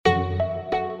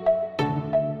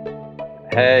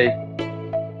Hey,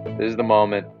 this is the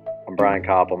moment. I'm Brian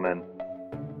Koppelman.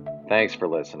 Thanks for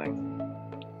listening.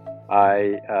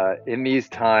 In these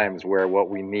times where what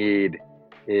we need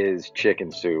is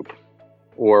chicken soup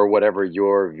or whatever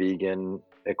your vegan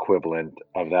equivalent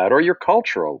of that or your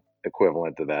cultural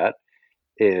equivalent of that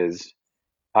is,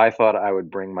 I thought I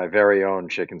would bring my very own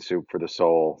chicken soup for the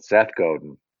soul, Seth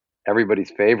Godin,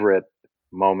 everybody's favorite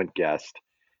moment guest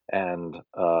and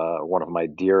one of my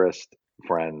dearest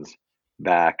friends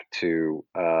back to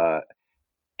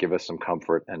give us some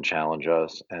comfort and challenge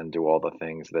us and do all the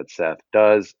things that Seth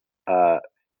does. Uh,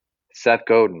 Seth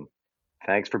Godin,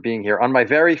 thanks for being here on my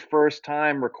very first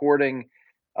time recording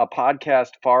a podcast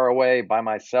far away by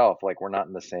myself, like we're not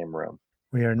in the same room.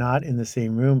 We are not in the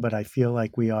same room, but I feel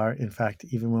like we are. In fact,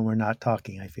 even when we're not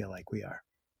talking, I feel like we are.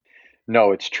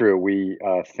 No, it's true. We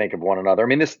think of one another. I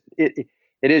mean, it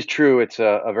is true. It's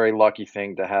a very lucky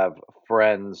thing to have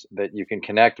friends that you can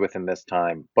connect with in this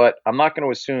time. But I'm not going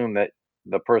to assume that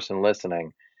the person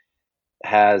listening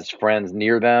has friends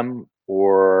near them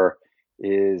or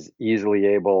is easily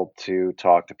able to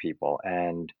talk to people.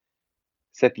 And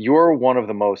Seth, you're one of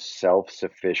the most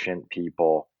self-sufficient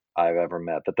people I've ever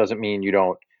met. That doesn't mean you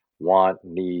don't want,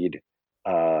 need,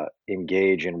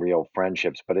 engage in real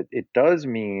friendships, but it does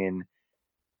mean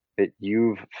that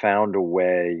you've found a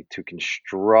way to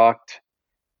construct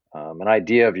an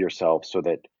idea of yourself so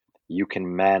that you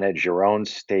can manage your own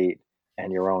state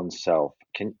and your own self.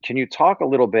 Can you talk a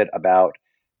little bit about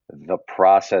the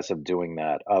process of doing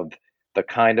that, of the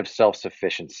kind of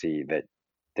self-sufficiency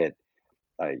that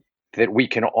uh, that we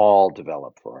can all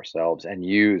develop for ourselves and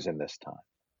use in this time?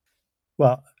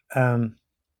 Well, um,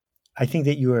 I think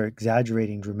that you are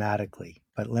exaggerating dramatically,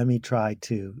 but let me try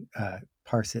to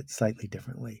parse it slightly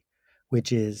differently,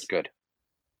 which is Good.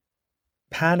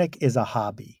 panic is a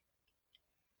hobby.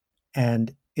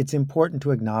 And it's important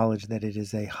to acknowledge that it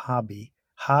is a hobby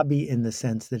in the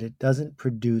sense that it doesn't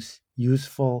produce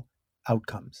useful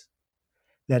outcomes,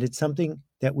 that it's something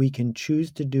that we can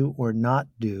choose to do or not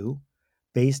do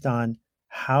based on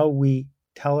how we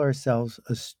tell ourselves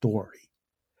a story.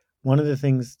 One of the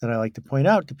things that I like to point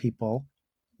out to people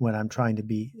when I'm trying to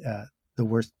be the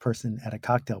worst person at a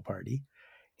cocktail party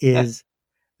is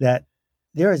that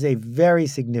there is a very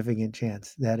significant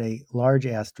chance that a large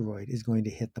asteroid is going to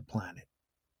hit the planet.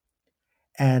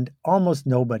 And almost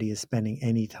nobody is spending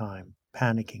any time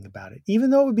panicking about it, even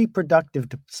though it would be productive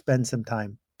to spend some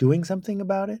time doing something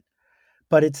about it.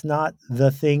 But it's not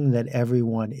the thing that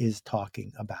everyone is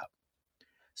talking about.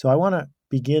 So I want to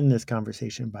begin this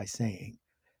conversation by saying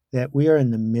that we are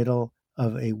in the middle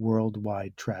of a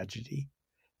worldwide tragedy,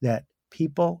 that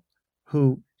people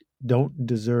who don't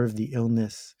deserve the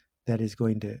illness that is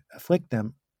going to afflict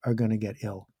them are going to get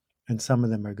ill, and some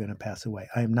of them are going to pass away.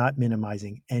 I am not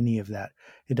minimizing any of that.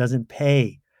 It doesn't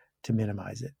pay to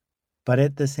minimize it. But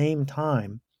at the same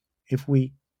time, if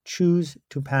we choose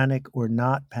to panic or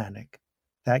not panic,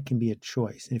 that can be a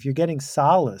choice. And if you're getting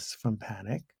solace from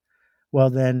panic, well,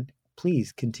 then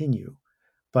please continue.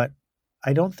 But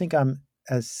I don't think I'm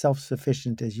as self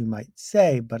sufficient as you might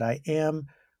say, but I am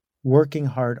working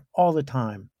hard all the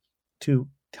time to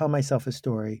tell myself a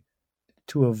story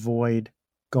to avoid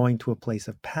going to a place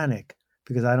of panic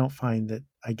because I don't find that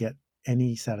I get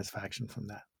any satisfaction from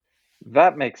that.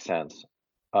 That makes sense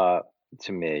uh,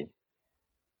 to me.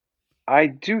 I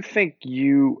do think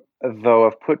you, though,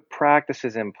 have put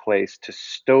practices in place to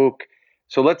stoke.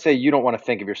 So let's say you don't want to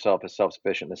think of yourself as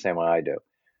self-sufficient the same way I do.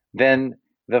 Then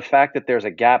the fact that there's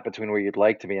a gap between where you'd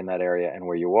like to be in that area and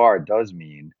where you are does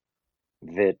mean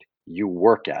that you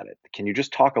work at it. Can you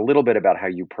just talk a little bit about how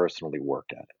you personally work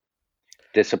at it?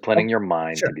 Oh, Disciplining your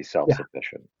mind to sure. be Yeah.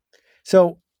 self-sufficient.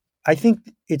 So I think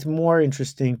it's more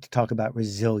interesting to talk about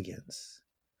resilience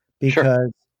Sure.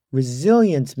 because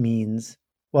resilience means,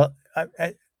 well,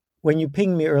 when you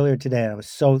pinged me earlier today, I was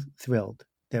so thrilled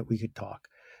that we could talk.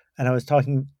 And I was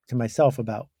talking to myself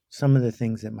about some of the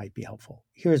things that might be helpful.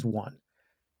 Here's one: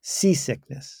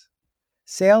 seasickness.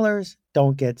 Sailors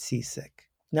don't get seasick.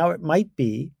 Now, it might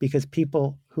be because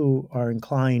people who are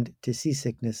inclined to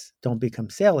seasickness don't become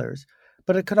sailors,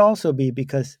 but it could also be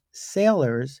because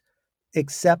sailors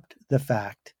accept the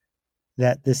fact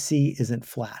that the sea isn't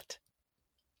flat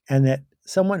and that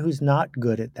someone who's not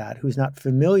good at that, who's not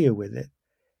familiar with it,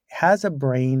 has a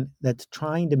brain that's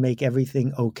trying to make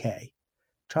everything okay,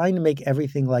 trying to make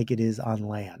everything like it is on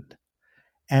land.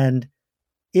 And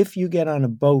if you get on a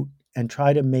boat and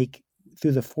try to make,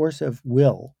 through the force of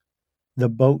will, the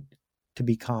boat to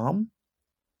be calm,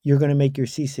 you're going to make your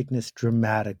seasickness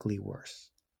dramatically worse.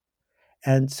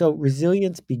 And so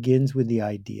resilience begins with the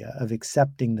idea of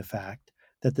accepting the fact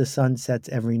that the sun sets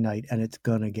every night and it's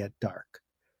going to get dark.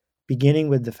 beginning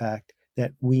with the fact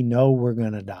that we know we're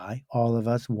going to die, all of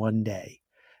us, one day,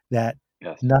 that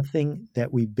Yes. nothing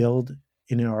that we build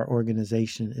in our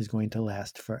organization is going to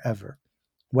last forever.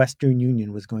 Western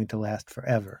Union was going to last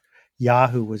forever.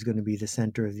 Yahoo was going to be the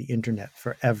center of the internet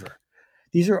forever.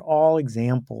 These are all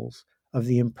examples of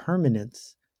the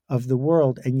impermanence of the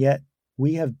world, and yet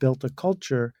we have built a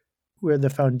culture where the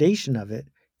foundation of it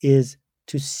is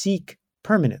to seek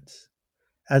permanence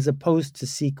as opposed to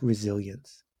seek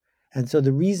resilience. And so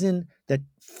the reason that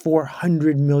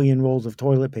 400 million rolls of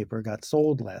toilet paper got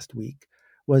sold last week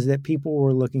was that people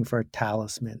were looking for a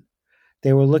talisman.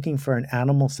 They were looking for an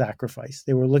animal sacrifice.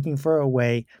 They were looking for a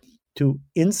way to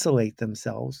insulate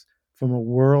themselves from a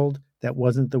world that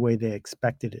wasn't the way they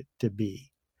expected it to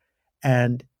be.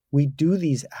 And we do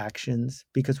these actions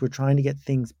because we're trying to get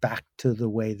things back to the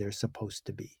way they're supposed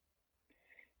to be.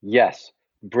 Yes,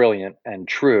 brilliant and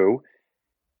true.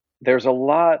 There's a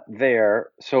lot there.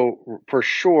 So for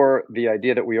sure, the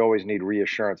idea that we always need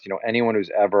reassurance, anyone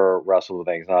who's ever wrestled with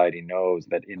anxiety knows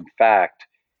that in fact,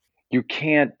 you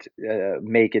can't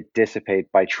make it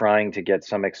dissipate by trying to get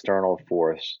some external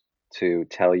force to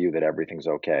tell you that everything's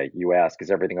okay. You ask, is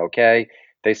everything okay?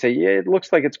 They say, yeah, it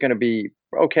looks like it's going to be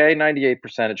okay. 98%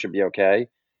 it should be okay.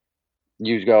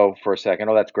 You go for a second,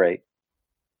 oh, that's great.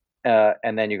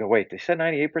 And then you go, wait, they said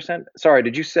 98%? Sorry,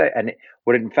 did you say? And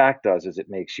what it in fact does is it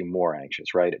makes you more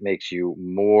anxious, right? It makes you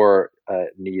more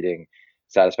needing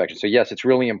satisfaction. So yes, it's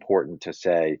really important to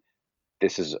say,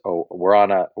 this is, oh, we're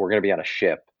going to be on a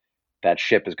ship. That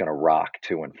ship is going to rock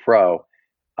to and fro.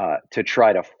 To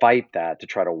try to fight that, to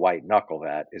try to white knuckle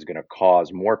that is going to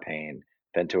cause more pain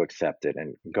than to accept it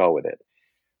and go with it.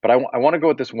 But I want to go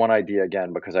with this one idea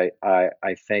again because I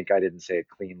think I didn't say it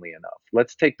cleanly enough.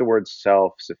 Let's take the word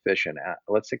self-sufficient.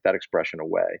 Let's take that expression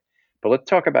away. But let's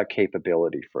talk about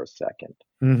capability for a second.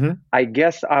 Mm-hmm. I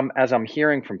guess as I'm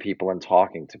hearing from people and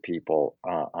talking to people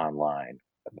online,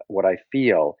 what I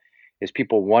feel is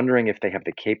people wondering if they have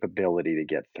the capability to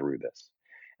get through this.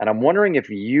 And I'm wondering if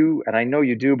you, and I know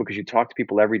you do because you talk to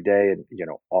people every day, and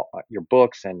your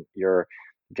books and your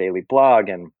daily blog,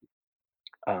 and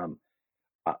um,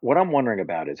 what I'm wondering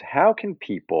about is how can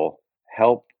people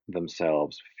help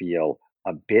themselves feel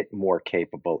a bit more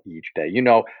capable each day?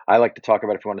 I like to talk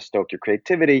about if you want to stoke your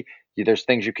creativity, there's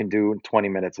things you can do in 20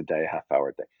 minutes a day, a half hour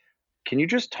a day. Can you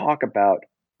just talk about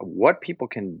what people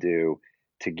can do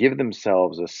to give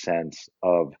themselves a sense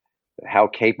of how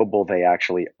capable they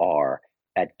actually are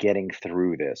at getting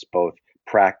through this, both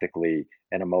practically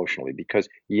and emotionally? Because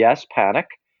yes, panic,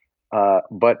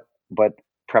 but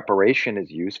preparation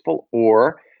is useful,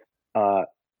 or uh,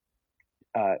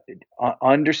 uh,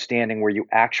 understanding where you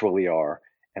actually are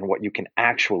and what you can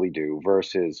actually do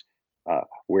versus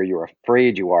where you're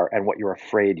afraid you are and what you're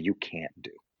afraid you can't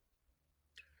do.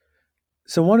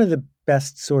 So, one of the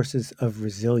best sources of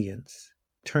resilience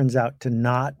turns out to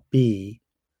not be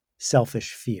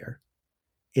selfish fear.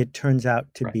 It turns out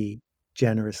to Right. be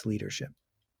generous leadership.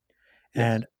 Yes.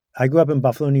 And I grew up in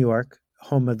Buffalo, New York,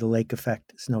 home of the lake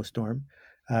effect snowstorm.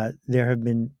 There have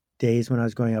been days when I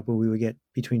was growing up where we would get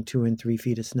between 2 and 3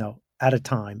 feet of snow at a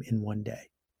time in one day.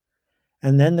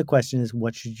 And then the question is,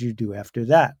 what should you do after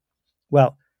that?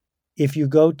 Well, if you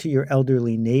go to your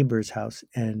elderly neighbor's house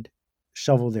and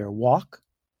shovel their walk,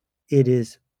 it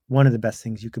is one of the best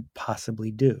things you could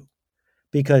possibly do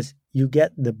because you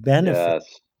get the benefit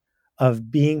Yes. of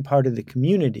being part of the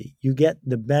community. You get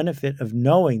the benefit of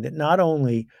knowing that not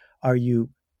only are you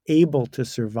able to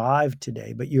survive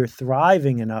today, but you're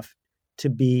thriving enough to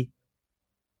be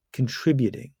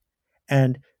contributing.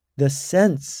 And the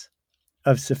sense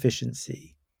of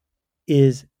sufficiency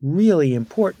is really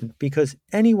important because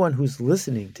anyone who's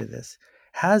listening to this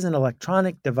has an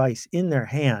electronic device in their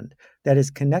hand that is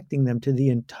connecting them to the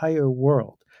entire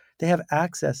world. They have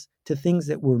access to things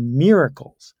that were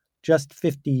miracles just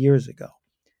 50 years ago.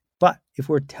 But if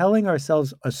we're telling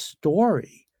ourselves a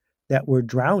story that we're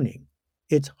drowning,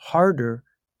 it's harder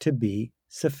to be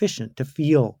sufficient, to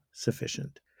feel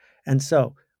sufficient. And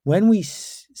so when we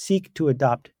seek to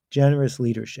adopt generous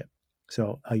leadership,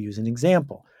 so I'll use an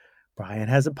example. Brian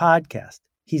has a podcast.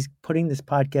 He's putting this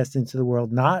podcast into the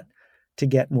world not to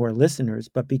get more listeners,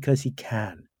 but because he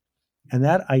can. And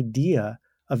that idea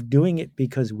of doing it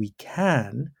because we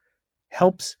can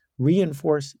helps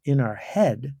reinforce in our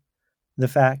head the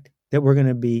fact that we're going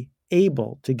to be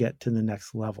able to get to the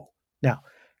next level. Now,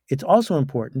 it's also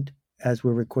important, as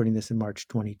we're recording this in March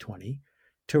 2020,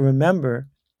 to remember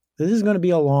that this is going to be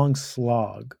a long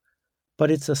slog, but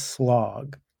it's a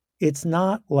slog. It's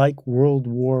not like World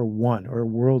War I or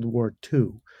World War II,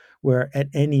 where at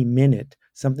any minute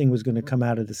something was going to come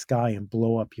out of the sky and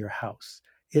blow up your house.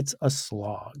 It's a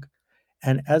slog.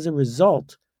 And as a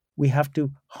result, we have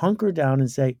to hunker down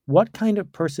and say, what kind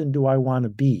of person do I want to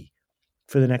be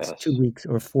for the next 2 Yes. weeks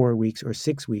or 4 weeks or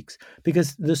 6 weeks?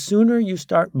 Because the sooner you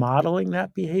start modeling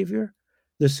that behavior,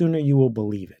 the sooner you will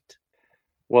believe it.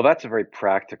 Well, that's a very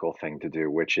practical thing to do,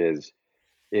 which is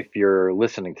if you're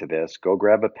listening to this, go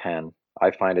grab a pen.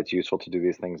 I find it's useful to do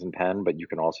these things in pen, but you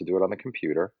can also do it on the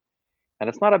computer. And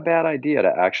it's not a bad idea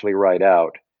to actually write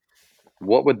out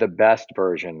what would the best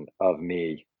version of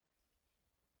me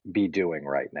be doing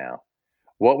right now?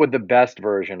 What would the best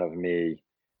version of me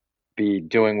be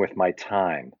doing with my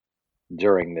time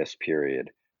during this period?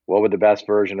 What would the best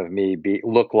version of me be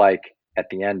look like at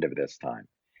the end of this time?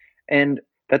 And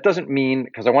that doesn't mean,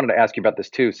 because I wanted to ask you about this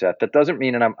too, Seth. That doesn't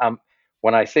mean, and I'm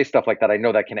when I say stuff like that, I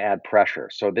know that can add pressure.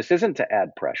 So this isn't to add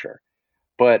pressure,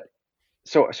 but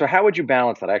so how would you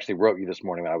balance that? I actually wrote you this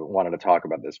morning when I wanted to talk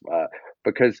about this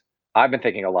because I've been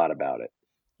thinking a lot about it.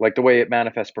 Like the way it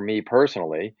manifests for me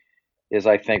personally is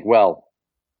I think, well,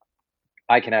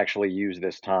 I can actually use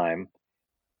this time.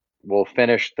 We'll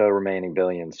finish the remaining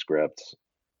billion scripts,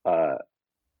 uh,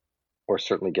 or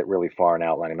certainly get really far in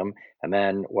outlining them. And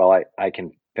then, well, I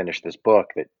can finish this book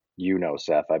that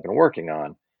Seth, I've been working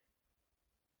on.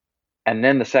 And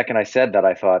then the second I said that,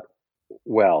 I thought,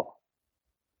 well,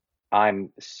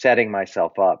 I'm setting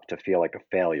myself up to feel like a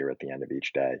failure at the end of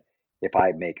each day if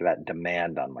I make that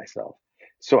demand on myself.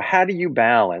 So, how do you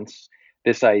balance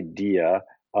this idea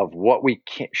of what we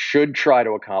should try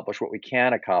to accomplish, what we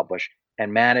can accomplish,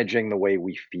 and managing the way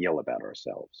we feel about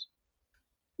ourselves?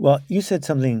 Well, you said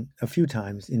something a few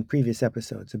times in previous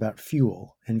episodes about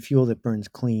fuel and fuel that burns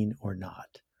clean or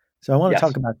not. So I want to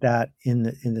talk Yes. about that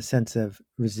in the sense of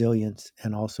resilience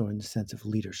and also in the sense of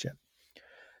leadership.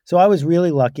 So I was really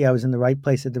lucky. I was in the right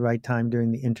place at the right time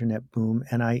during the internet boom,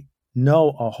 and I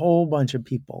know a whole bunch of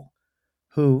people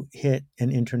who hit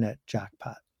an internet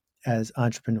jackpot as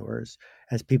entrepreneurs,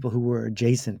 as people who were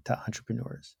adjacent to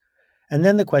entrepreneurs. And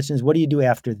then the question is, what do you do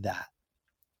after that?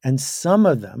 And some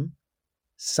of them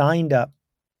signed up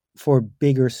for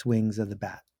bigger swings of the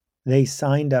bat. They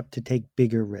signed up to take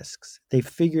bigger risks. They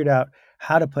figured out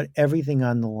how to put everything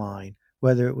on the line,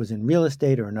 whether it was in real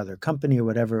estate or another company or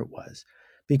whatever it was.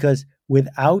 Because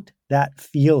without that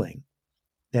feeling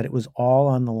that it was all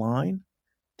on the line,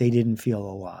 they didn't feel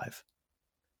alive.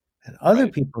 And other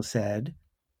Right. people said,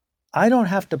 I don't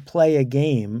have to play a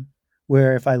game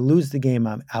where if I lose the game,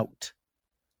 I'm out.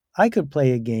 I could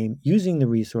play a game using the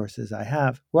resources I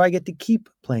have where I get to keep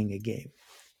playing a game.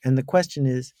 And the question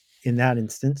is, in that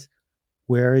instance,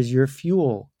 where is your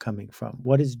fuel coming from?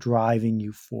 What is driving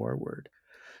you forward?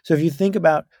 So if you think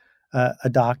about a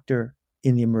doctor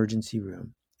in the emergency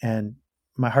room, and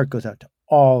my heart goes out to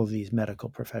all of these medical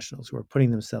professionals who are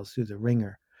putting themselves through the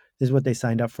ringer. This is what they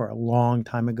signed up for a long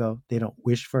time ago. They don't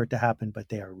wish for it to happen, but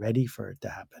they are ready for it to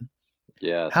happen.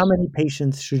 How Yes. many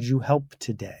patients should you help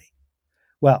today?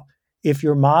 Well, if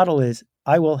your model is,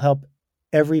 I will help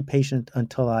every patient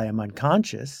until I am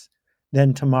unconscious,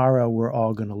 then tomorrow we're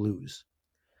all going to lose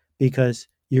because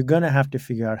you're going to have to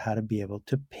figure out how to be able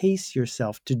to pace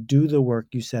yourself to do the work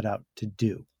you set out to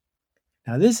do.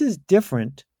 Now, this is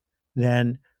different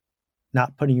than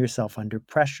not putting yourself under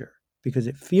pressure because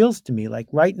it feels to me like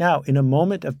right now, in a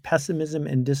moment of pessimism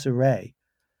and disarray,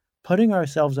 putting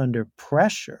ourselves under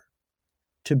pressure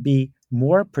to be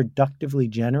more productively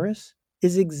generous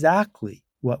is exactly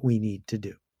what we need to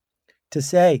do. To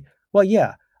say, well,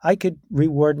 yeah, I could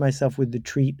reward myself with the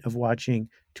treat of watching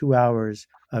 2 hours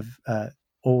of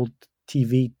old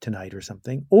TV tonight or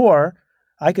something, or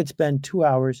I could spend 2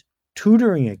 hours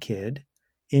tutoring a kid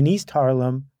in East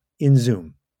Harlem in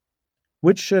Zoom.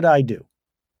 Which should I do?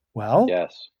 Well,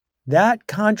 Yes. that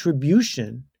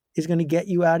contribution is going to get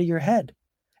you out of your head.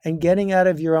 And getting out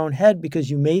of your own head because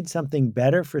you made something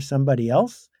better for somebody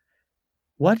else,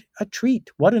 what a treat.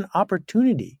 What an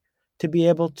opportunity to be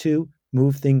able to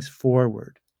move things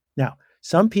forward. Now,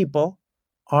 some people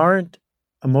aren't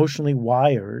emotionally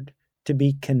wired to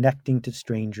be connecting to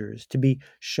strangers, to be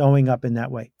showing up in that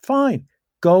way. Fine,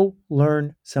 go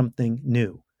learn something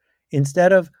new.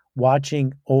 Instead of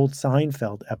watching old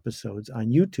Seinfeld episodes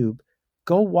on YouTube,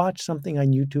 go watch something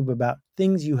on YouTube about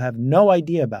things you have no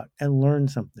idea about and learn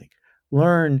something.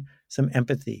 Learn some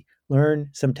empathy, learn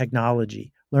some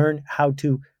technology, learn how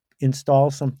to install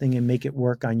something and make it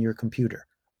work on your computer.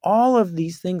 All of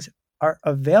these things are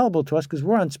available to us because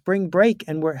we're on spring break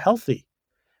and we're healthy,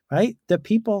 right? The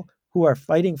people who are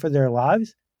fighting for their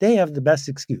lives, they have the best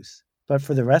excuse. But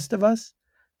for the rest of us,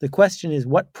 the question is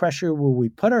what pressure will we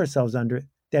put ourselves under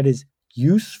that is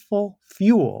useful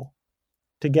fuel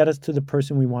to get us to the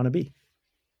person we want to be?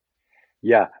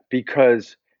 Yeah,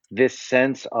 because this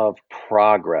sense of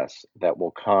progress that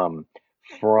will come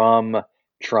from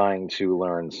trying to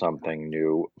learn something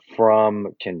new, from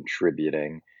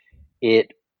contributing,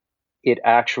 it it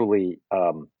actually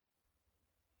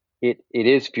it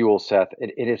is fuel, Seth.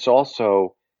 It's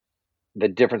also the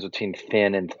difference between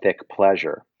thin and thick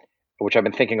pleasure, which I've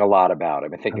been thinking a lot about.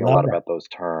 I've been I thinking a love lot that. about those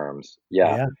terms.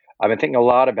 Yeah. Yeah. I've been thinking a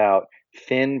lot about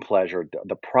thin pleasure.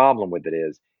 The problem with it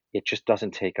is it just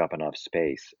doesn't take up enough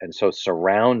space. And so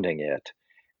surrounding it,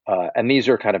 and these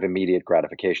are kind of immediate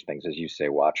gratification things, as you say,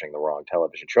 watching the wrong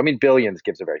television show. I mean, Billions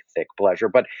gives a very thick pleasure,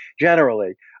 but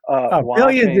generally, Oh,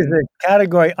 Billions is watching a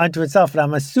category unto itself, and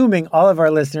I'm assuming all of our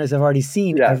listeners have already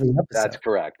seen yes, every that's episode.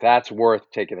 correct. That's worth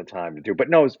taking the time to do. But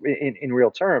no, in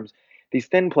real terms, these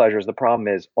thin pleasures, the problem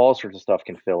is all sorts of stuff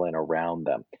can fill in around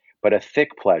them. But a thick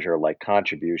pleasure, like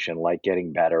contribution, like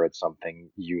getting better at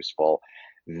something useful,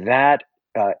 that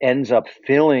ends up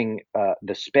filling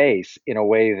the space in a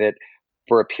way that,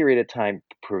 for a period of time,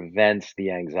 prevents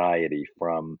the anxiety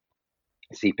from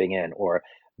seeping in or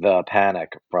the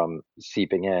panic from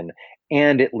seeping in,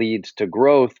 and it leads to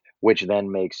growth, which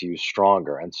then makes you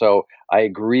stronger. And so I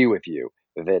agree with you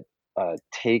that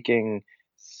taking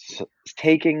s-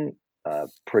 taking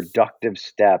productive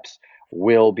steps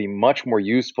will be much more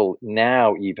useful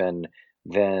now even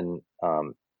than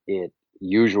it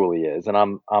usually is. And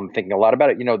I'm thinking a lot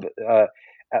about it.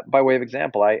 By way of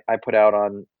example, I put out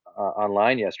on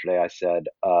online yesterday. I said,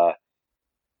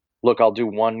 look, I'll do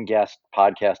one guest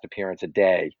podcast appearance a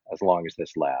day as long as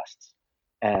this lasts.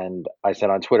 And I said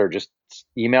on Twitter, just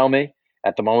email me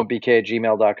at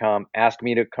themomentbk@gmail.com. Ask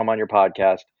me to come on your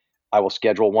podcast. I will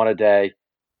schedule one a day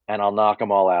and I'll knock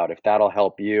them all out. If that'll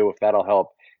help you, if that'll help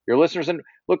your listeners. And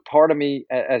look, part of me,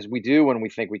 as we do when we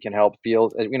think we can help,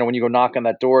 feels, when you go knock on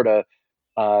that door to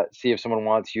see if someone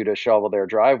wants you to shovel their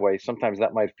driveway, sometimes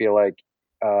that might feel like,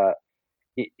 uh,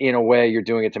 in a way, you're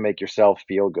doing it to make yourself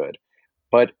feel good.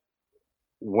 But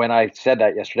when I said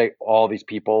that yesterday, all these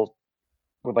people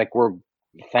were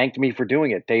thanked me for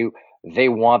doing it. They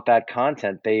want that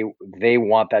content. They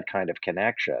want that kind of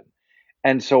connection.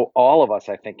 And so all of us,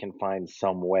 I think, can find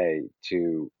some way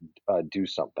to do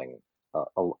something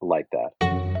like that.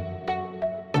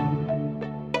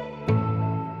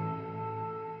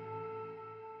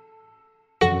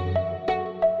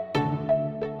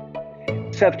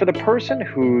 Seth, for the person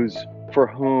for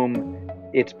whom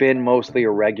it's been mostly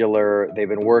irregular, they've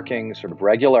been working sort of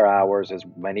regular hours, as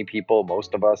many people,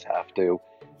 most of us have to.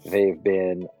 They've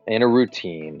been in a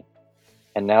routine,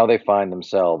 and now they find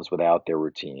themselves without their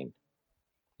routine. Do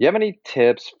you have any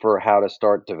tips for how to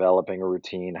start developing a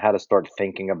routine, how to start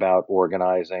thinking about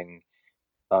organizing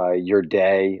your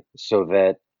day so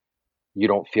that you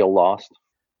don't feel lost?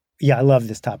 Yeah, I love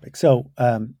this topic. So,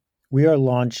 we are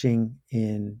launching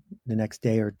in the next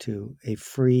day or two a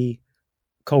free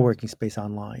co-working space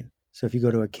online. So if you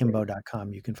go to Great.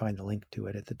 akimbo.com, you can find the link to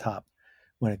it at the top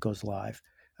when it goes live.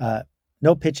 Uh,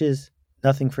 no pitches,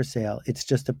 nothing for sale. It's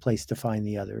just a place to find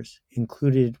the others.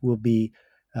 Included will be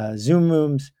Zoom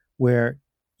rooms where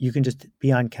you can just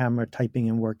be on camera typing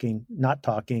and working, not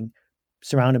talking,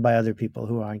 surrounded by other people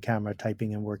who are on camera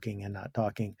typing and working and not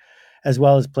talking, as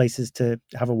well as places to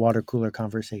have a water cooler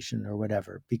conversation or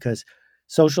whatever. Because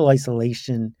social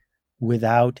isolation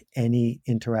without any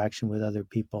interaction with other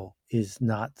people is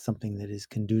not something that is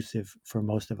conducive for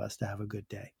most of us to have a good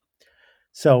day.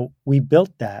 So we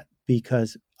built that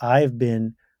because I've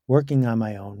been working on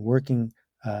my own, working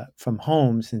from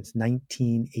home since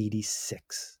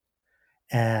 1986.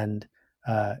 And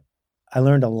uh, I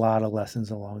learned a lot of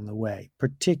lessons along the way,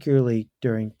 particularly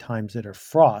during times that are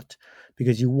fraught,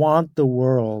 because you want the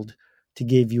world to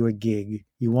give you a gig.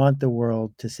 You want the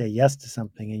world to say yes to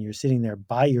something, and you're sitting there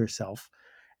by yourself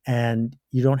and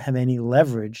you don't have any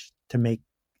leverage to make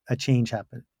a change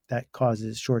happen. That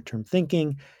causes short term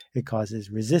thinking, it causes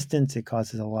resistance, it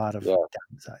causes a lot of Yeah.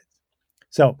 downsides.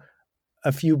 So,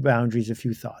 a few boundaries, a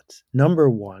few thoughts. Number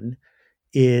one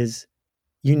is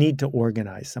you need to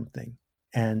organize something.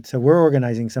 And so we're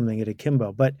organizing something at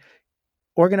Akimbo, but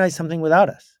organize something without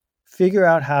us. Figure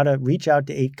out how to reach out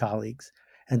to 8 colleagues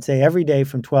and say every day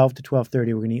from 12 to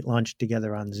 12:30 we're going to eat lunch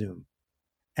together on Zoom.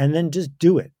 And then just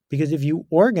do it, because if you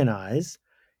organize,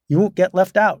 you won't get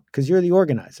left out because you're the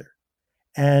organizer.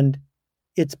 And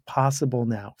it's possible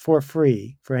now for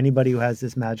free for anybody who has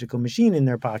this magical machine in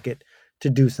their pocket to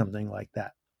do something like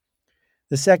that.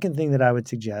 The second thing that I would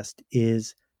suggest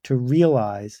is to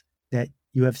realize that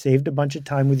you have saved a bunch of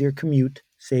time with your commute,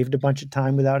 saved a bunch of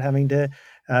time without having to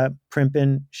primp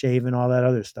and shave and all that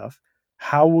other stuff.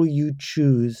 How will you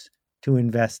choose to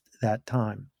invest that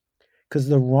time? Because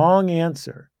the wrong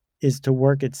answer is to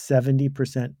work at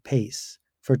 70% pace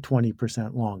for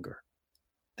 20% longer.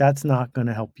 That's not going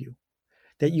to help you.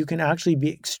 That you can actually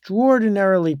be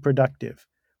extraordinarily productive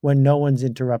when no one's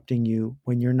interrupting you,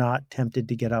 when you're not tempted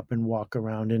to get up and walk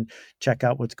around and check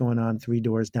out what's going on 3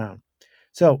 doors down.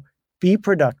 So be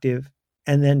productive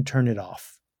and then turn it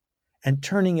off. And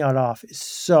turning it off is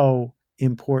so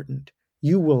important.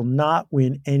 You will not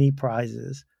win any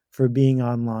prizes for being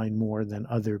online more than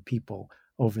other people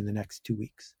over the next 2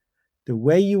 weeks. The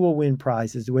way you will win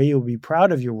prizes, the way you'll be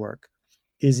proud of your work,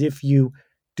 is if you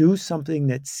do something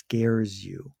that scares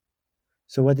you.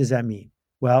 So, what does that mean?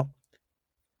 Well,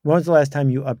 when was the last time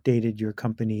you updated your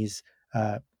company's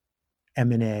uh,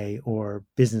 M&A or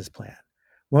business plan?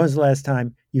 When was the last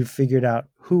time you figured out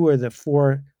who are the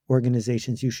 4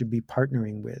 organizations you should be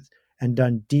partnering with and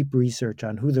done deep research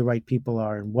on who the right people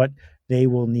are and what they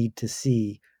will need to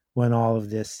see when all of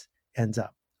this ends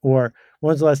up? Or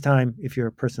when was the last time, if you're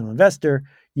a personal investor,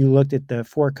 you looked at the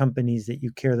 4 companies that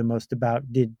you care the most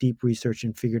about, did deep research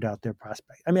and figured out their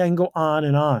prospect? I mean, I can go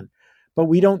on, but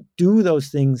we don't do those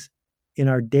things in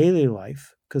our daily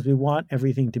life because we want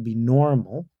everything to be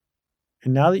normal.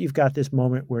 And now that you've got this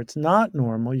moment where it's not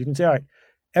normal, you can say, all right,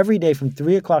 every day from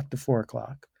 3 o'clock to 4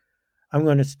 o'clock, I'm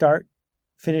going to start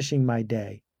finishing my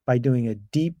day by doing a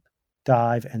deep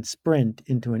dive and sprint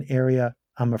into an area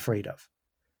I'm afraid of.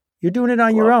 You're doing it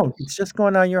on your Love own. this. It's just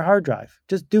going on your hard drive.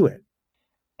 Just do it.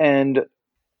 And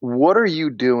what are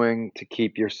you doing to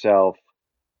keep yourself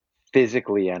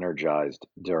physically energized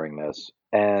during this?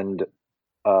 And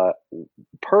uh,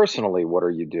 personally, what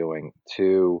are you doing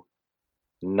to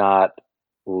not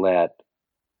let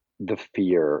the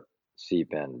fear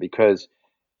seep in? Because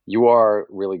you are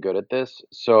really good at this.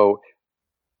 So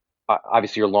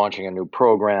obviously, you're launching a new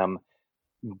program,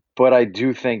 but I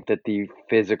do think that the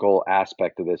physical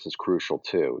aspect of this is crucial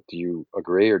too. Do you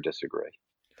agree or disagree?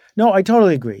 No, I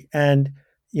totally agree. And,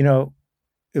 you know,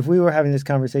 if we were having this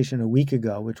conversation a week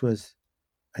ago, which was,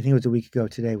 I think it was a week ago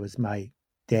today, was my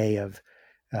day of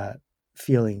uh,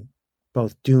 feeling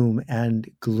both doom and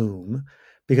gloom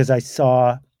because I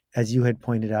saw, as you had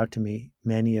pointed out to me,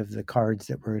 many of the cards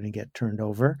that were going to get turned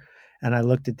over. And I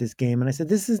looked at this game and I said,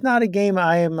 this is not a game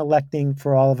I am electing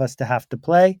for all of us to have to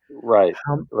play. Right,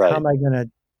 How right. am I going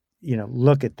to,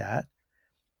 look at that?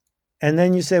 And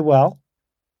then you say, well,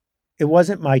 it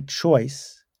wasn't my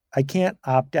choice. I can't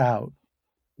opt out.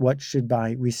 What should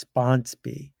my response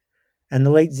be? And the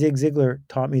late Zig Ziglar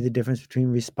taught me the difference between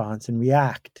response and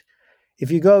react. If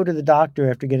you go to the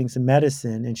doctor after getting some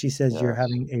medicine and she says you're Yes,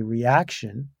 having a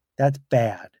reaction, that's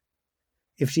bad.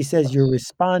 If she says you're yes,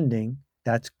 responding,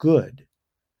 that's good.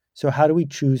 So, how do we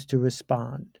choose to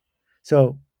respond?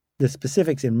 So, the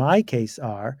specifics in my case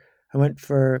are I went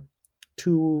for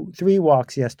 3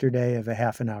 walks yesterday of a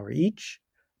half an hour each.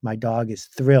 My dog is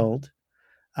thrilled.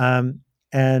 Um,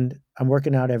 and I'm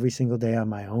working out every single day on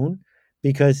my own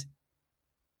because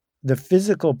the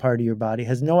physical part of your body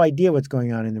has no idea what's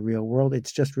going on in the real world.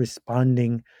 It's just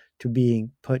responding to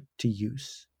being put to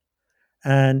use.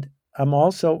 And I'm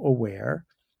also aware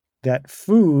that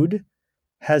food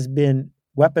has been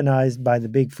weaponized by the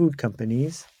big food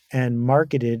companies and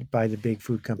marketed by the big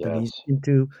food companies yes.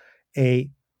 into a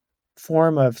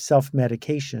form of self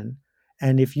medication.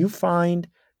 And if you find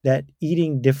that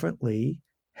eating differently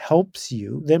helps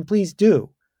you, then please do.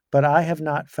 But I have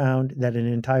not found that an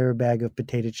entire bag of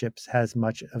potato chips has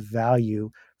much of value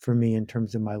for me in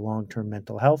terms of my long term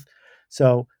mental health.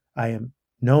 So I am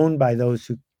known by those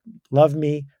who love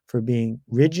me for being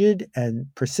rigid and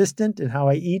persistent in how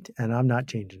I eat, and I'm not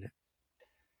changing it.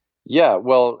 Yeah,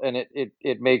 well, and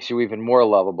it makes you even more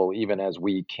lovable, even as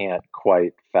we can't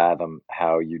quite fathom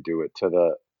how you do it to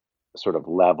the sort of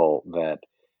level that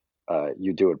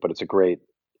you do it. But it's a great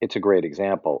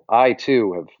example. I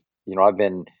too have,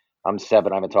 I'm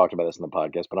 7. I haven't talked about this in the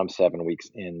podcast, but I'm 7 weeks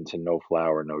into no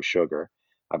flour, no sugar.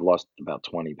 I've lost about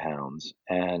 20 pounds,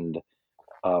 and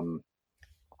um,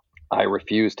 I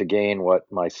refuse to gain what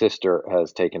my sister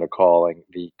has taken to calling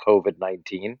the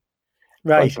COVID-19, like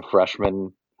Right. the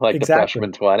freshman, like the Exactly.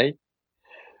 freshman 20.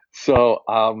 So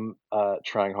I'm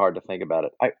trying hard to think about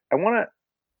it. I want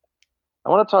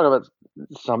to talk about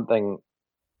something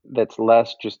that's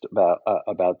less just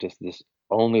about just this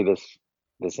only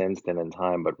this instant in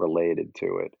time, but related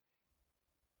to it,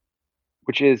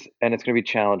 which is, and it's going to be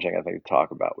challenging, I think, to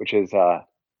talk about, which is,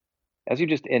 as you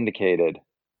just indicated,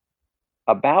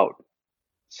 about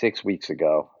 6 weeks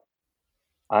ago,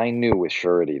 I knew with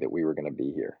surety that we were going to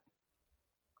be here,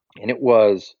 and it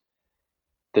was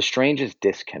the strangest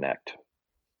disconnect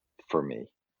for me.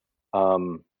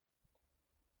 Um,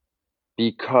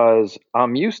 because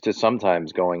I'm used to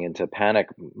sometimes going into panic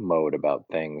mode about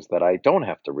things that I don't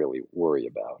have to really worry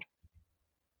about.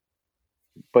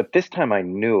 But this time I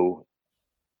knew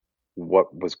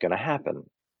what was going to happen.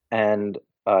 And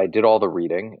I did all the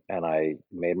reading and I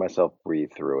made myself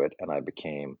breathe through it and I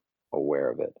became aware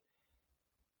of it.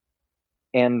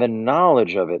 And the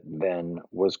knowledge of it then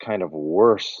was kind of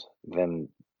worse than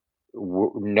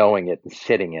knowing it and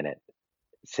sitting in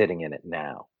it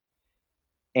now.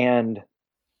 And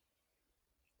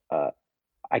uh,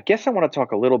 I guess I want to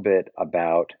talk a little bit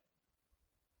about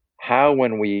how,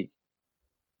 when we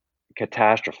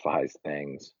catastrophize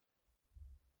things,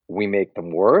 we make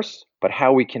them worse, but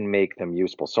how we can make them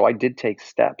useful. So I did take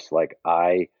steps. Like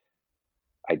I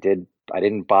did, I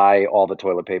didn't buy all the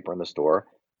toilet paper in the store,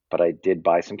 but I did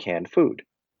buy some canned food.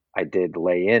 I did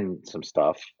lay in some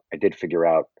stuff. I did figure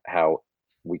out how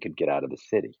we could get out of the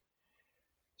city.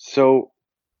 So,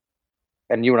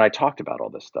 and you and I talked about all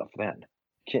this stuff then.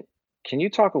 Can can you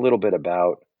talk a little bit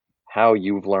about how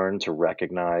you've learned to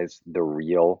recognize the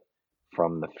real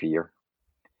from the fear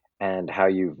and how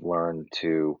you've learned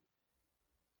to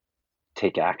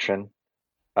take action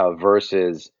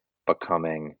versus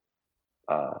becoming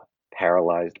uh,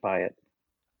 paralyzed by it?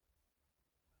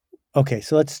 Okay,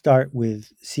 so let's start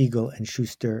with Siegel and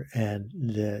Schuster and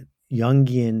the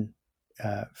Jungian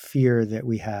fear that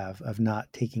we have of not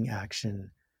taking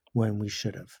action when we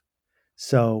should have.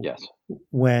 So Yes.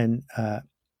 when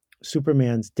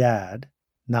Superman's dad,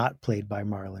 not played by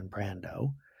Marlon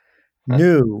Brando,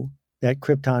 knew that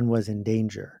Krypton was in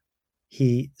danger,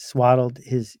 he swaddled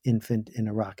his infant in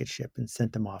a rocket ship and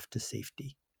sent him off to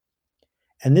safety.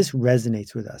 And this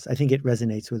resonates with us. I think it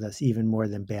resonates with us even more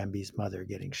than Bambi's mother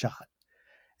getting shot.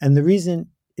 And the reason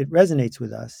it resonates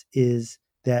with us is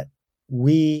that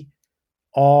we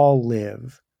all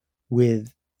live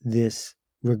with this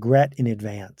regret in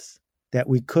advance that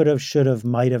we could have, should have,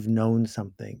 might have known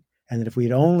something. And that if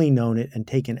we'd only known it and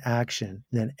taken action,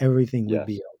 then everything would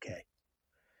be Yes. okay.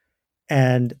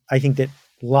 And I think that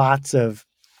lots of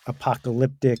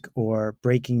apocalyptic or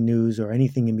breaking news or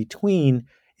anything in between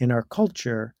in our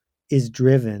culture is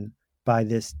driven by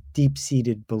this deep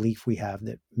seated belief we have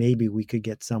that maybe we could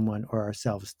get someone or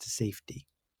ourselves to safety.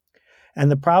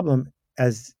 And the problem,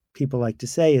 as people like to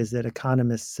say, is that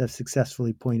economists have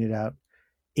successfully pointed out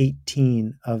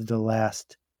 18 of the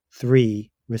last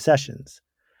 3 recessions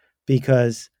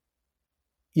because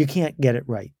you can't get it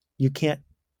right. You can't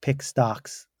pick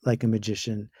stocks like a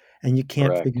magician, and you can't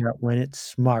Correct. figure out when it's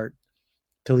smart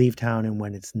to leave town and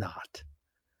when it's not.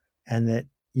 And that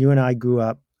you and I grew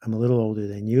up, I'm a little older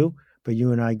than you, but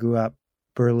you and I grew up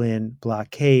Berlin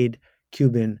blockade,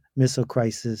 Cuban Missile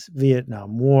Crisis,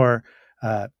 Vietnam War,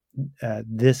 uh,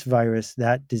 this virus,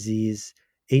 that disease,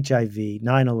 HIV,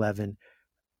 9/11.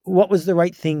 What was the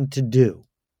right thing to do,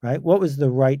 right? What was the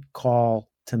right call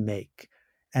to make?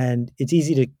 And it's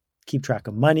easy to keep track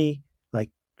of money. Like,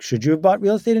 should you have bought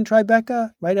real estate in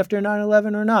Tribeca right after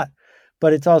 9/11 or not?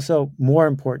 But it's also more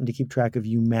important to keep track of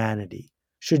humanity.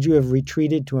 Should you have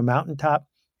retreated to a mountaintop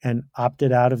and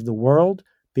opted out of the world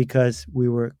because we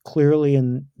were clearly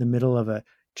in the middle of a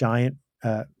giant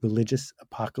religious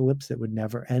apocalypse that would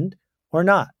never end or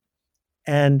not?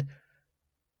 And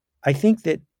I think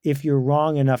that if you're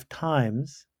wrong enough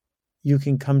times, you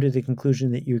can come to the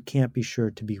conclusion that you can't be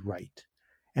sure to be right.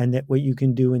 And that what you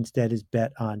can do instead is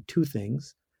bet on 2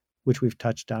 things, which we've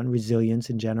touched on: resilience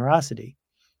and generosity.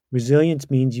 Resilience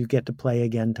means you get to play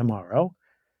again tomorrow,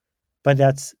 but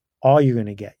that's all you're going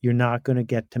to get. You're not going to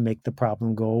get to make the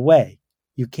problem go away.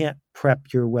 You can't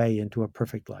prep your way into a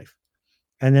perfect life.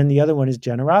 And then the other one is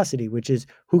generosity, which is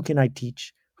who can I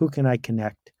teach? Who can I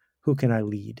connect? Who can I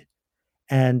lead?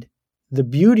 And the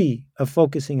beauty of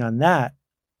focusing on that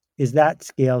is that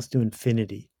scales to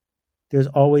infinity. There's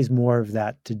always more of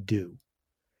that to do.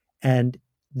 And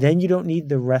then you don't need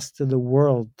the rest of the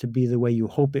world to be the way you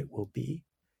hope it will be.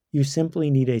 You simply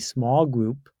need a small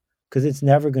group because it's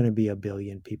never going to be a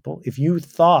billion people. If you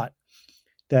thought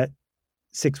that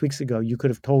 6 weeks ago you could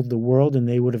have told the world and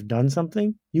they would have done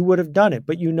something, you would have done it,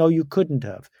 but you know you couldn't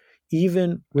have.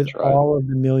 Even with That's right. all of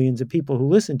the millions of people who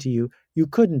listen to you, you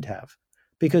couldn't have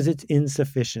because it's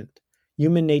insufficient.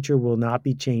 Human nature will not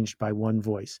be changed by one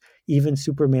voice. Even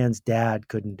Superman's dad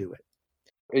couldn't do it.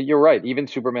 You're right. Even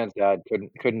Superman's dad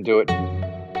couldn't do it.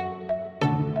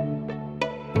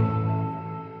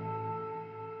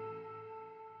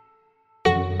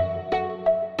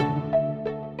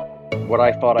 What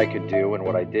I thought I could do and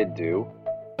what I did do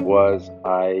was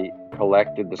I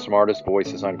collected the smartest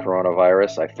voices on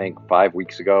coronavirus. I think 5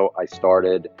 weeks ago, I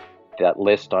started that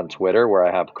list on Twitter where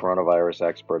I have coronavirus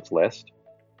experts list.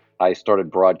 I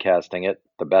started broadcasting it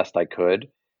the best I could.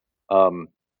 Um,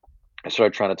 I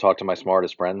started trying to talk to my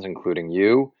smartest friends, including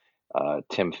you,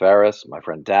 Tim Ferriss, my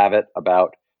friend Davitt,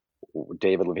 about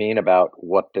David Levine about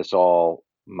what this all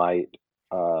might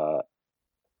uh,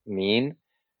 mean.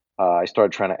 I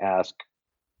started trying to ask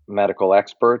medical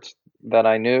experts that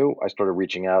I knew. I started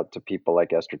reaching out to people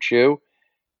like Esther Chu,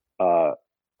 uh,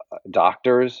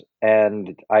 doctors,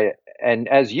 and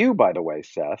as you, by the way,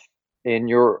 Seth, in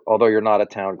your although you're not a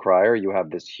town crier, you have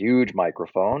this huge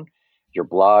microphone. Your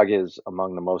blog is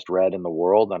among the most read in the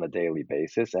world on a daily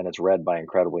basis, and it's read by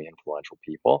incredibly influential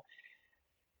people.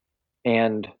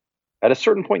 And at a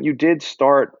certain point, you did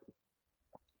start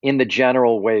in the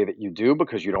general way that you do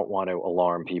because you don't want to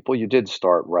alarm people. You did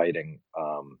start writing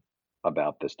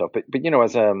about this stuff, but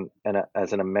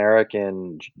as an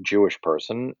American Jewish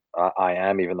person, I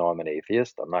am, even though I'm an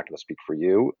atheist. I'm not going to speak for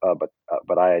you,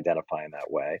 but I identify in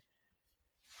that way.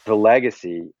 The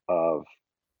legacy of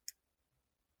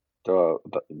the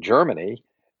Germany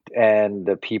and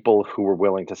the people who were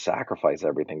willing to sacrifice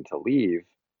everything to leave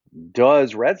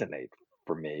does resonate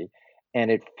for me, and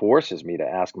it forces me to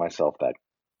ask myself that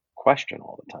question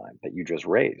all the time that you just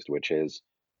raised, which is,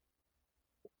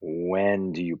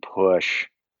 when do you push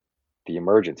the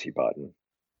emergency button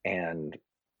and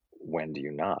when do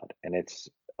you not? And it's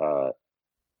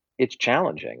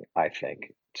challenging, I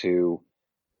think, to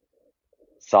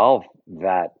solve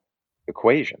that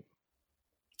equation.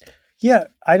 Yeah,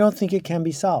 I don't think it can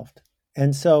be solved.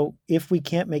 And so, if we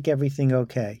can't make everything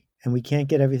okay and we can't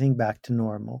get everything back to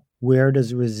normal, where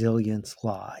does resilience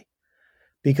lie?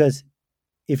 Because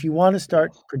if you want to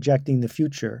start Yes. projecting the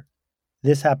future,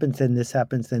 this happens, then this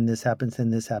happens, then this happens, then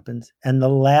this happens. And the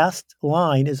last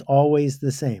line is always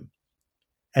the same.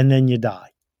 And then you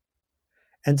die.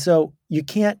 And so you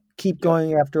can't keep Yep.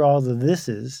 going after all the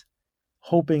thises,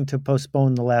 hoping to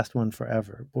postpone the last one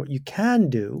forever. What you can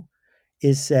do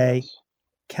is say, Yes.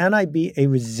 can I be a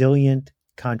resilient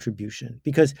contribution?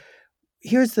 Because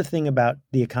here's the thing about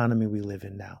the economy we live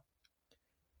in now.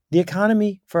 The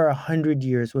economy for 100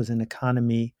 years was an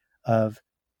economy of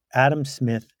Adam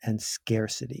Smith and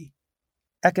scarcity.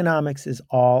 Economics is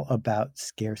all about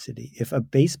scarcity. If a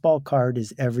baseball card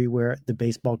is everywhere, the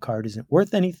baseball card isn't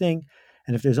worth anything.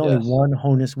 And if there's only Yes. one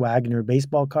Honus Wagner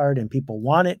baseball card and people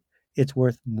want it, it's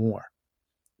worth more.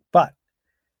 But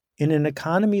in an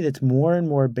economy that's more and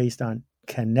more based on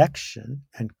connection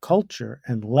and culture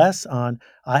and less on,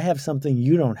 I have something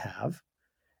you don't have,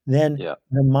 then Yeah.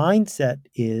 the mindset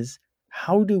is,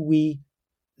 how do we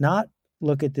not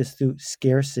look at this through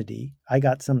scarcity? I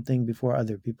got something before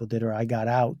other people did, or I got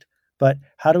out. But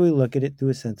how do we look at it through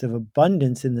a sense of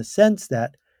abundance, in the sense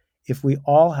that if we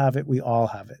all have it, we all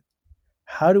have it?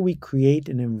 How do we create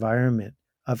an environment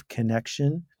of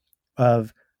connection,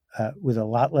 of with a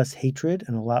lot less hatred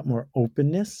and a lot more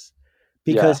openness?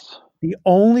 Because Yes. the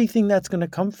only thing that's going to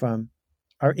come from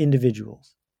are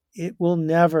individuals. It will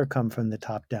never come from the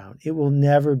top down. It will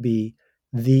never be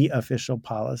the official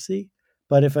policy.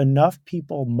 But if enough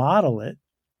people model it,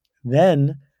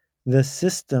 then the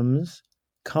systems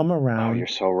come Oh, you're around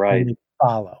so and right. they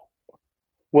follow.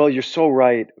 Well, you're so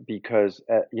right because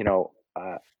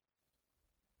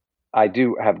I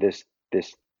do have this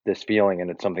feeling, and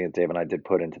it's something that Dave and I did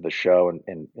put into the show,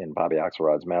 and in Bobby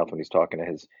Axelrod's mouth when he's talking to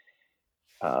his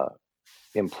uh,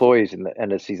 employees in the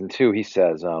end of season two. He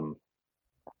says,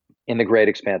 "In the great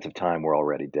expanse of time, we're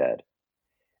already dead."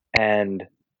 And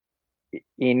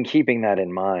in keeping that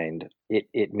in mind,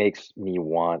 it makes me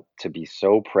want to be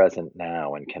so present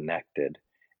now and connected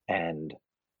and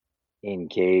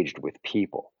engaged with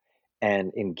people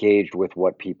and engaged with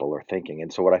what people are thinking.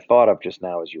 And so, what I thought of just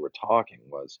now as you were talking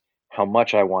was how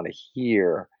much I want to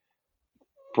hear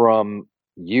from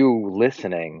you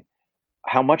listening,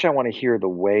 how much I want to hear the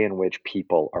way in which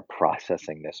people are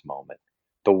processing this moment,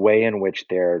 the way in which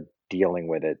they're dealing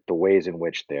with it, the ways in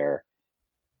which they're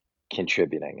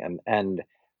contributing. And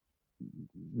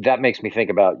that makes me think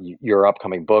about your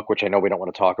upcoming book, which I know we don't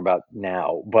want to talk about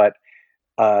now, but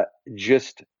uh,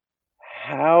 just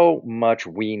how much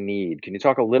we need. Can you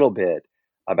talk a little bit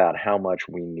about how much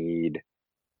we need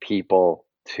people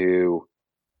to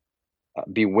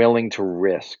be willing to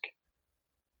risk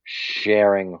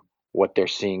sharing what they're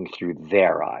seeing through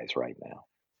their eyes right now?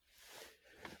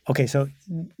 Okay, so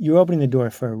you're opening the door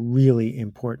for a really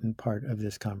important part of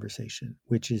this conversation,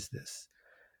 which is this.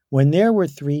 When there were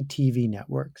three TV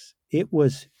networks, it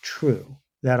was true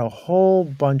that a whole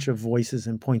bunch of voices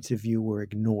and points of view were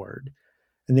ignored.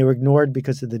 And they were ignored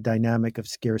because of the dynamic of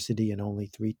scarcity and only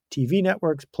three TV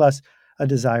networks, plus a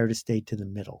desire to stay to the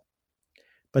middle.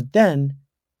 But then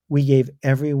we gave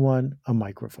everyone a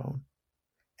microphone.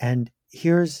 And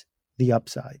here's the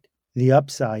upside. The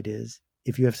upside is,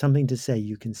 if you have something to say,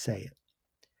 you can say it.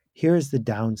 Here's the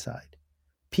downside.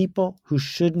 People who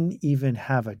shouldn't even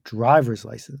have a driver's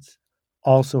license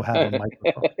also have a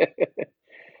microphone.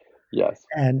 Yes.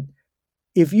 And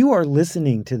if you are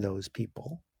listening to those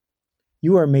people,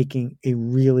 you are making a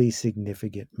really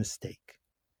significant mistake.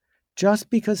 Just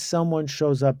because someone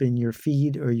shows up in your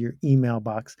feed or your email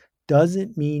box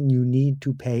doesn't mean you need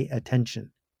to pay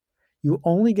attention. You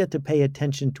only get to pay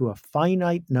attention to a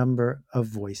finite number of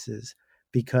voices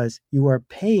because you are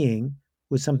paying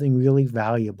with something really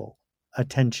valuable,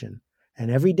 attention. And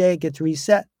every day it gets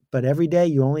reset, but every day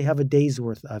you only have a day's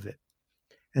worth of it.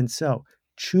 And so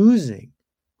choosing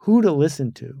who to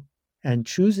listen to and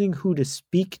choosing who to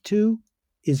speak to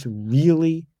is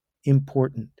really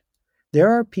important.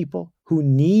 There are people who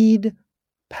need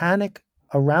panic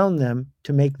around them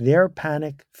to make their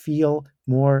panic feel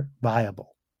more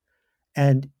viable.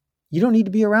 And you don't need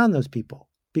to be around those people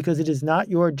because it is not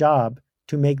your job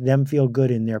to make them feel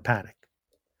good in their panic.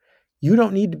 You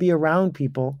don't need to be around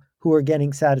people who are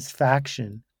getting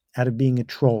satisfaction out of being a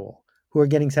troll, who are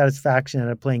getting satisfaction out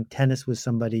of playing tennis with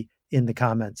somebody in the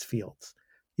comments fields.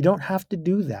 You don't have to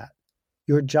do that.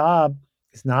 Your job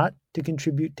is not to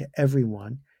contribute to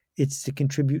everyone, it's to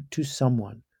contribute to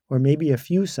someone or maybe a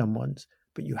few someones,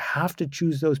 but you have to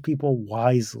choose those people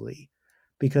wisely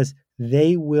because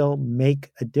they will make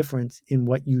a difference in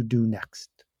what you do next.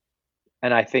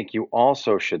 And I think you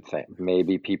also should think,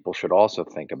 maybe people should also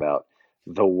think about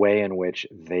the way in which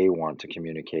they want to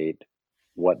communicate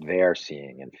what they're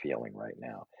seeing and feeling right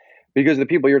now. Because the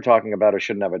people you're talking about who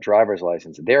shouldn't have a driver's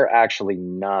license, they're actually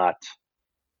not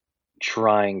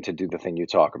trying to do the thing you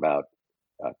talk about,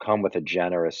 come with a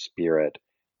generous spirit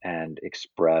and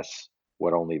express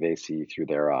what only they see through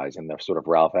their eyes in the sort of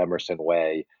Ralph Emerson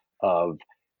way of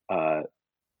uh,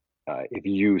 if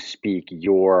you speak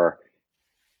your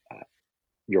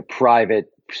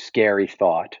private, scary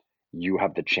thought, you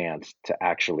have the chance to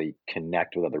actually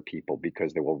connect with other people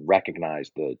because they will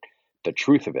recognize the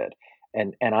truth of it.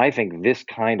 And I think this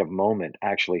kind of moment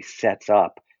actually sets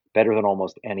up better than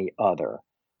almost any other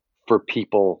for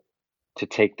people to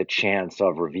take the chance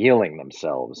of revealing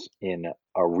themselves in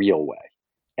a real way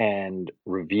and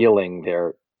revealing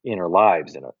their inner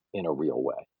lives in a real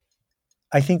way.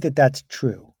 I think that that's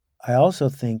true. I also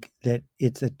think that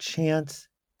it's a chance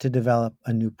to develop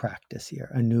a new practice here,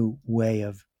 a new way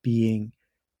of being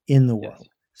in the Yes. world.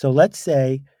 So let's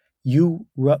say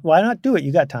why not do it?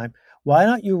 You got time. Why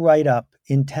don't you write up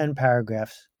in 10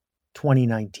 paragraphs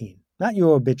 2019? Not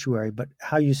your obituary, but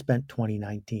how you spent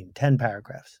 2019, 10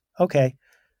 paragraphs. Okay.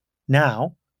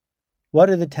 Now, what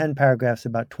are the 10 paragraphs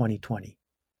about 2020?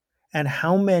 And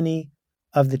how many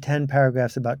of the 10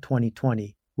 paragraphs about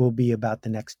 2020 will be about the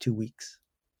next 2 weeks?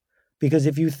 Because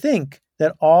if you think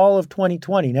that all of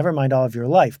 2020, never mind all of your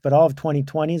life, but all of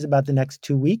 2020 is about the next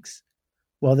 2 weeks,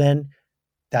 well, then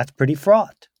that's pretty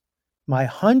fraught. My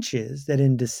hunch is that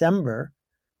in December,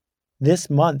 this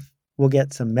month will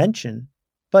get some mention,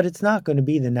 but it's not going to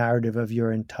be the narrative of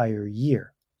your entire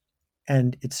year.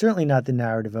 And it's certainly not the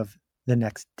narrative of the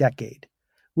next decade.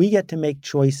 We get to make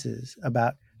choices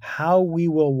about how we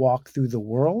will walk through the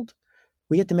world.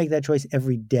 We get to make that choice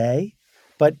every day.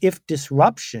 But if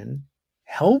disruption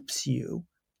helps you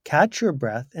catch your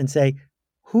breath and say,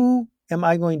 who am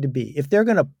I going to be? If they're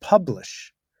going to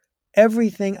publish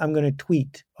everything I'm going to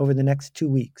tweet over the next 2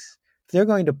 weeks, if they're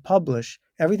going to publish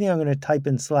everything I'm going to type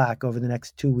in Slack over the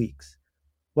next 2 weeks,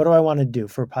 what do I want to do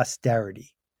for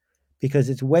posterity? Because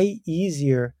it's way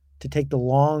easier to take the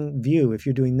long view if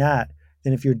you're doing that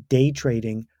than if you're day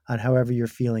trading on however you're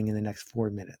feeling in the next 4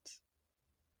 minutes.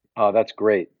 Oh, that's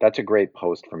great. That's a great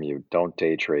post from you. Don't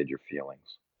day trade your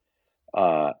feelings.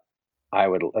 Uh,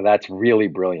 that's really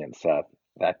brilliant, Seth.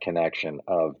 That connection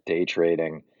of day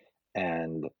trading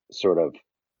and sort of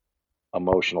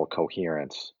emotional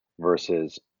coherence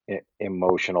versus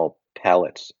emotional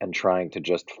pellets and trying to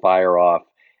just fire off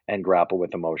and grapple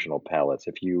with emotional pellets.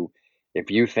 If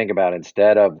you think about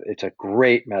instead of it's a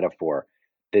great metaphor,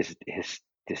 this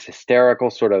this hysterical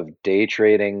sort of day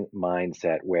trading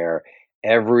mindset where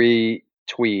every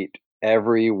tweet,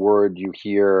 every word you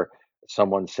hear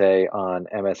someone say on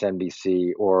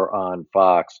MSNBC or on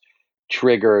Fox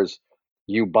triggers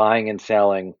you buying and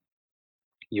selling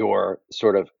your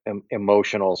sort of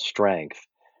emotional strength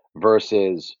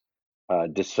versus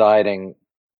deciding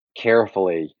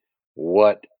carefully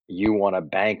what you want to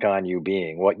bank on you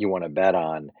being, what you want to bet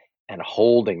on, and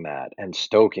holding that and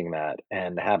stoking that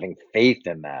and having faith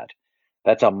in that.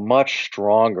 That's a much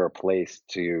stronger place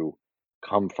to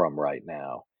come from right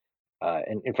now.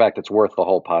 And in fact, it's worth the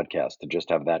whole podcast to just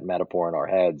have that metaphor in our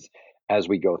heads as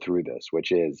we go through this,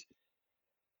 which is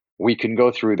we can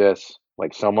go through this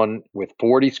like someone with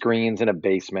 40 screens in a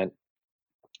basement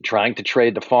trying to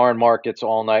trade the foreign markets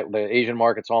all night, the Asian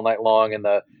markets all night long, and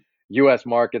the US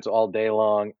markets all day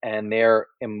long, and their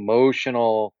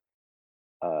emotional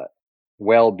uh,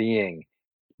 well-being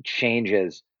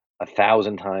changes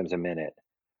 1,000 times a minute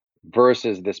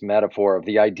versus this metaphor of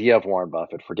the idea of Warren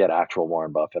Buffett. Forget actual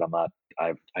Warren Buffett.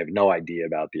 I have no idea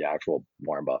about the actual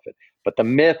Warren Buffett, but the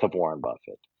myth of Warren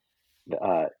Buffett,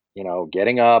 uh,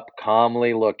 getting up,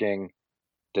 calmly looking,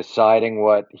 deciding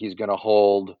what he's going to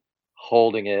hold,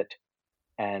 holding it,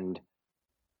 and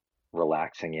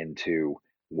relaxing into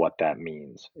what that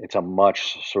means. It's a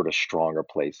much sort of stronger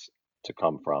place to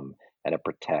come from, and it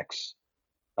protects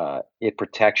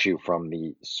you from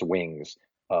the swings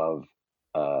of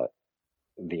uh,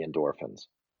 the endorphins.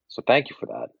 So thank you for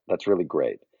that. That's really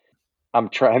great.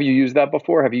 Have you used that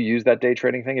before? Have you used that day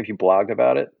trading thing? Have you blogged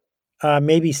about it?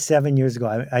 Maybe 7 years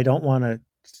ago. I don't want to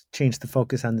change the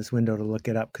focus on this window to look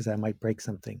it up because I might break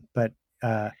something. But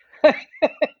uh,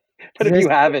 But if here's you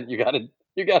haven't, you gotta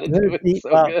do here's it. It's the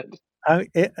so well, good.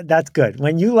 that's good.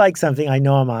 When you like something, I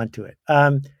know I'm onto it.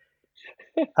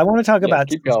 I want to talk Yes, about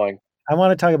keep going. I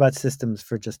want to talk about systems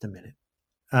for just a minute.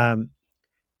 Um,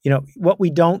 what we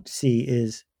don't see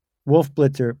is Wolf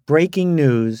Blitzer breaking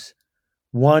news: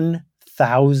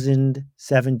 1,000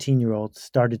 17-year-olds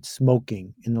started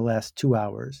smoking in the last 2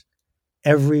 hours.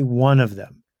 Every one of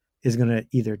them is going to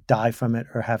either die from it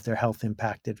or have their health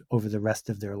impacted over the rest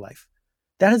of their life.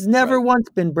 That has never Right, once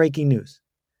been breaking news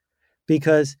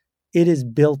because it is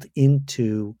built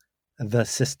into the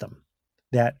system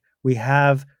that we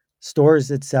have stores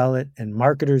that sell it and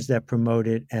marketers that promote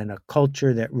it and a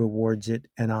culture that rewards it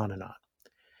and on and on.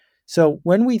 So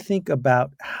when we think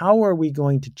about how are we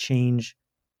going to change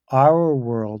our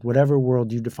world, whatever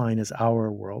world you define as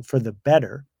our world, for the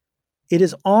better, it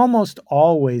is almost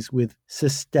always with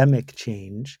systemic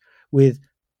change, with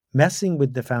messing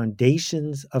with the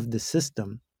foundations of the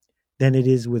system than it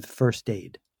is with first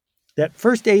aid. That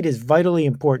first aid is vitally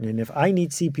important. And if I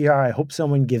need CPR, I hope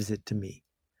someone gives it to me.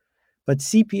 But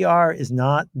CPR is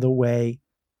not the way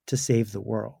to save the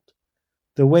world.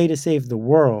 The way to save the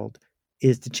world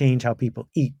is to change how people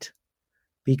eat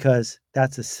because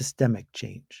that's a systemic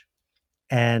change.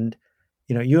 And,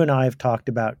 you and I have talked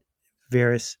about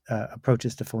various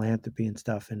approaches to philanthropy and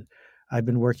stuff. And I've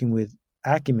been working with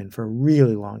Acumen for a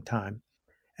really long time.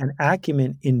 And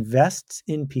Acumen invests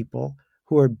in people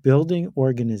who are building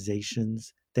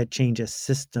organizations that change a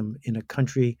system in a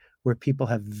country where people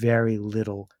have very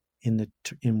little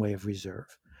in way of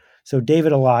reserve. So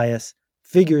David Elias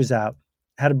figures out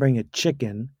how to bring a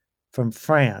chicken from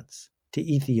France to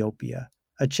Ethiopia,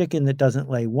 a chicken that doesn't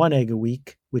lay one egg a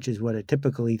week, which is what a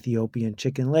typical Ethiopian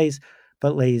chicken lays,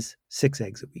 but lays 6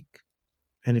 eggs a week.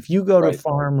 And if you go to right.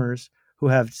 farmers who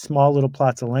have small little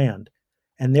plots of land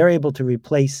and they're able to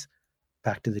replace,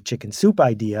 back to the chicken soup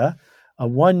idea, a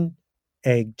 1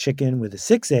 egg chicken with a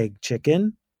 6 egg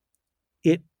chicken,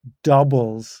 it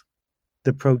doubles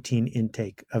the protein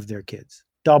intake of their kids,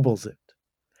 doubles it.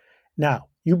 Now,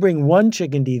 you bring one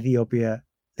chicken to Ethiopia,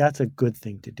 that's a good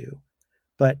thing to do.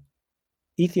 But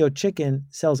Ethio Chicken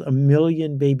sells 1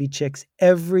 million baby chicks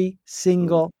every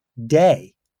Mm, single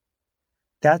day.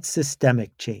 That's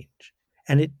systemic change.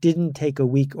 And it didn't take a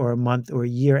week or a month or a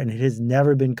year, and it has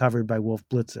never been covered by Wolf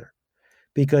Blitzer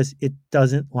because it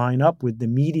doesn't line up with the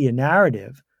media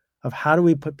narrative of how do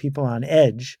we put people on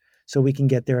edge so we can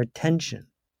get their attention.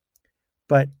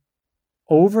 But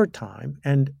over time,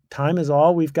 and time is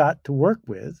all we've got to work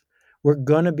with, we're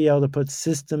going to be able to put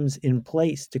systems in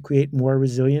place to create more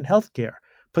resilient healthcare,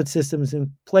 put systems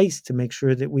in place to make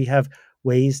sure that we have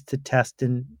ways to test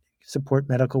and support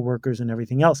medical workers and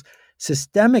everything else.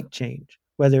 Systemic change,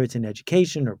 whether it's in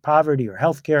education or poverty or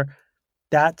healthcare,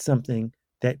 that's something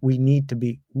that we need to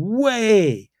be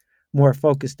way more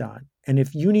focused on. And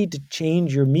if you need to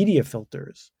change your media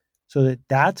filters so that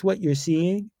that's what you're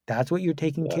seeing, that's what you're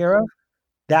taking yes. care of,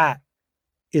 that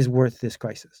is worth this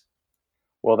crisis.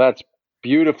 Well, that's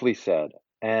beautifully said.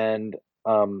 And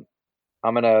um,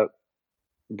 I'm gonna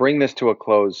bring this to a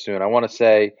close soon.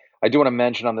 I do want to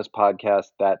mention on this podcast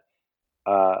that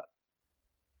uh,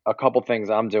 a couple things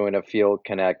I'm doing to feel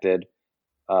connected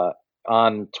uh,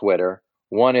 on Twitter.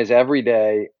 One is every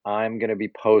day I'm going to be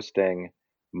posting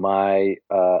my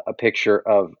a picture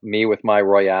of me with my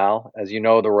Royale. As you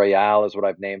know, the Royale is what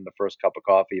I've named the first cup of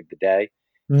coffee of the day.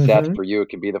 Seth, Mm-hmm. for you, it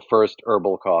could be the first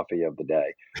herbal coffee of the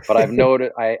day. But I've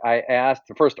noted, I asked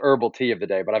the first herbal tea of the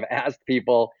day, but I've asked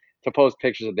people to post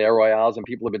pictures of their Royales, and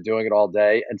people have been doing it all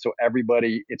day. And so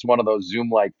everybody, it's one of those Zoom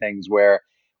like things where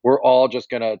we're all just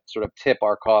going to sort of tip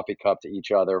our coffee cup to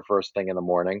each other first thing in the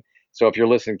morning. So if you're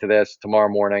listening to this tomorrow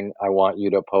morning, I want you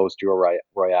to post your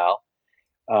Royale.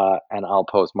 and I'll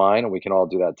post mine, and we can all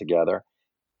do that together.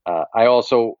 I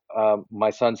also, my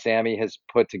son Sammy has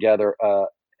put together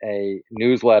a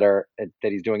newsletter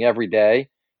that he's doing every day,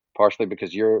 partially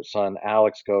because your son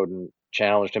Alex Godin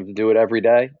challenged him to do it every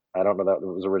day. I don't know that it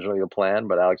was originally the plan,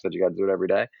 but Alex said you got to do it every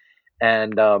day.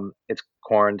 And it's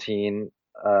quarantine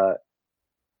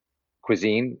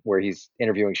cuisine, where he's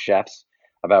interviewing chefs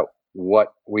about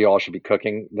what we all should be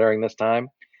cooking during this time.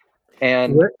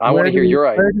 And Where I want to hear your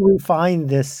idea. where do we find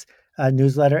this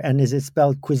newsletter? And is it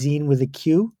spelled cuisine with a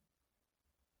Q?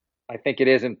 I think it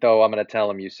isn't, though. I'm going to tell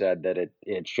him you said that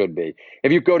it should be.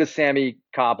 If you go to Sammy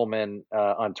Koppelman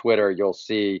on Twitter, you'll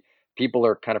see people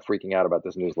are kind of freaking out about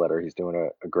this newsletter. He's doing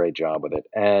a great job with it.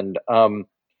 And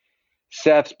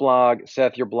Seth's blog,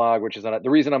 Seth, your blog, which is on it. The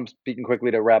reason I'm speaking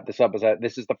quickly to wrap this up is that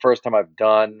this is the first time I've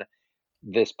done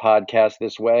this podcast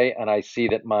this way, and I see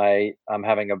that I'm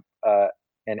having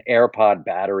an AirPod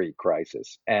battery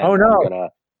crisis, Oh and no.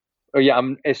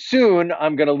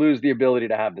 I'm gonna lose the ability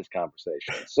to have this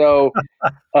conversation. So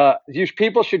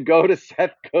people should go to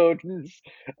Seth Godin's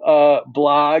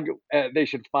blog. They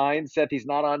should find Seth. He's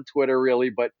not on Twitter really,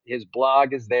 but his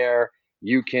blog is there.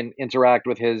 You can interact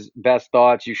with his best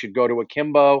thoughts. You should go to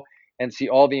Akimbo and see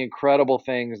all the incredible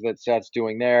things that Seth's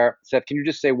doing there. Seth, can you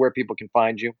just say where people can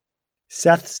find you?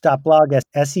 Seth's.blog,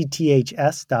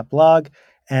 SETHS.blog,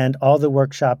 and all the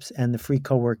workshops and the free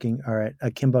co-working are at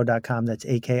akimbo.com. That's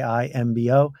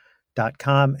AKIMBO.com.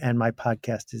 And my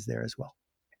podcast is there as well.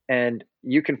 And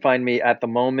you can find me at the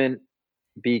moment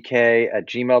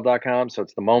bk@gmail.com. So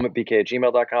it's the moment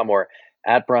bk@gmail.com, or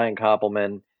at Brian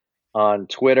Koppelman on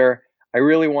Twitter. I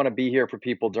really want to be here for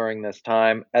people during this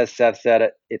time. As Seth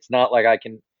said, it's not like I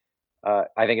can,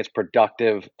 I think it's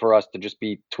productive for us to just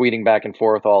be tweeting back and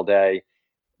forth all day,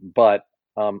 but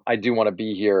I do want to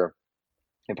be here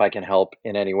if I can help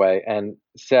in any way. And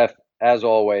Seth, as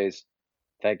always,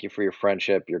 thank you for your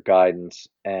friendship, your guidance,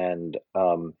 and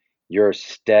your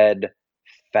steadfast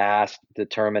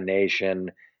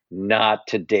determination not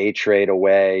to day trade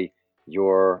away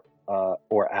your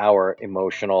or our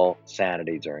emotional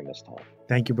sanity during this time.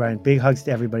 Thank you, Brian. Big hugs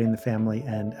to everybody in the family,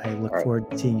 and I look All right.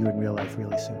 forward to seeing you in real life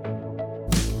really soon.